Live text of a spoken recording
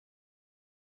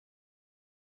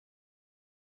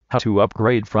How to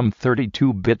upgrade from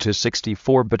 32-bit to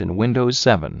 64-bit in Windows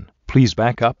 7. Please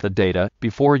back up the data.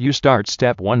 Before you start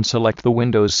step 1, select the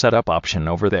Windows Setup option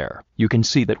over there. You can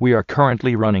see that we are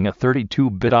currently running a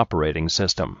 32-bit operating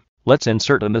system. Let's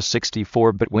insert in the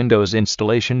 64-bit Windows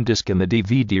installation disk in the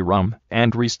DVD-ROM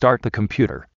and restart the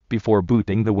computer. Before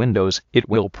booting the Windows, it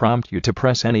will prompt you to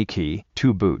press any key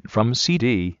to boot from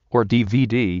CD or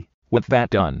DVD. With that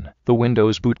done, the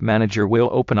Windows Boot Manager will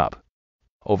open up.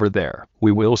 Over there,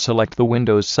 we will select the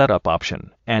Windows Setup option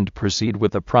and proceed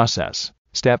with the process.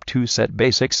 Step 2, set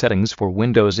basic settings for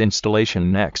Windows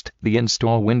installation. Next, the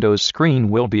Install Windows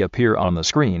screen will appear on the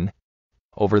screen.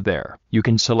 Over there, you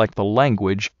can select the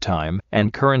language, time,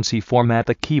 and currency format,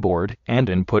 the keyboard, and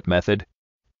input method.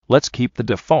 Let's keep the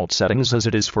default settings as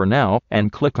it is for now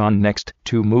and click on Next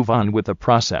to move on with the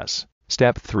process.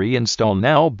 Step 3, Install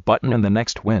Now button in the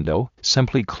next window.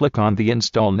 Simply click on the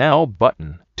Install Now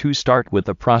button to start with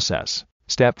the process.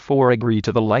 Step 4, agree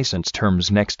to the license terms.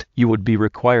 Next, you would be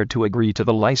required to agree to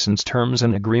the license terms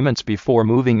and agreements before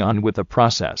moving on with the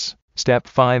process. Step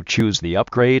 5, choose the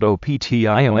upgrade option.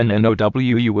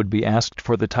 You would be asked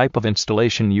for the type of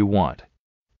installation you want.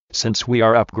 Since we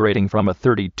are upgrading from a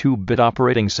 32-bit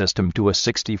operating system to a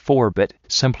 64-bit,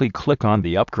 simply click on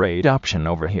the upgrade option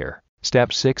over here.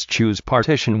 Step 6, choose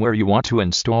Partition where you want to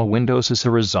install Windows. As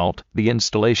a result, the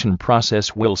installation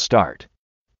process will start.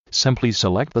 Simply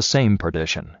select the same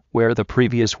partition where the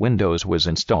previous Windows was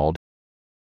installed.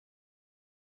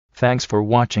 Thanks for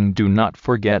watching. Do not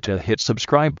forget to hit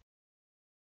subscribe.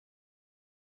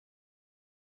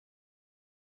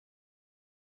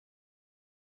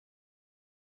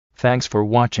 Thanks for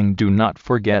watching. Do not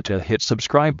forget to hit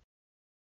subscribe.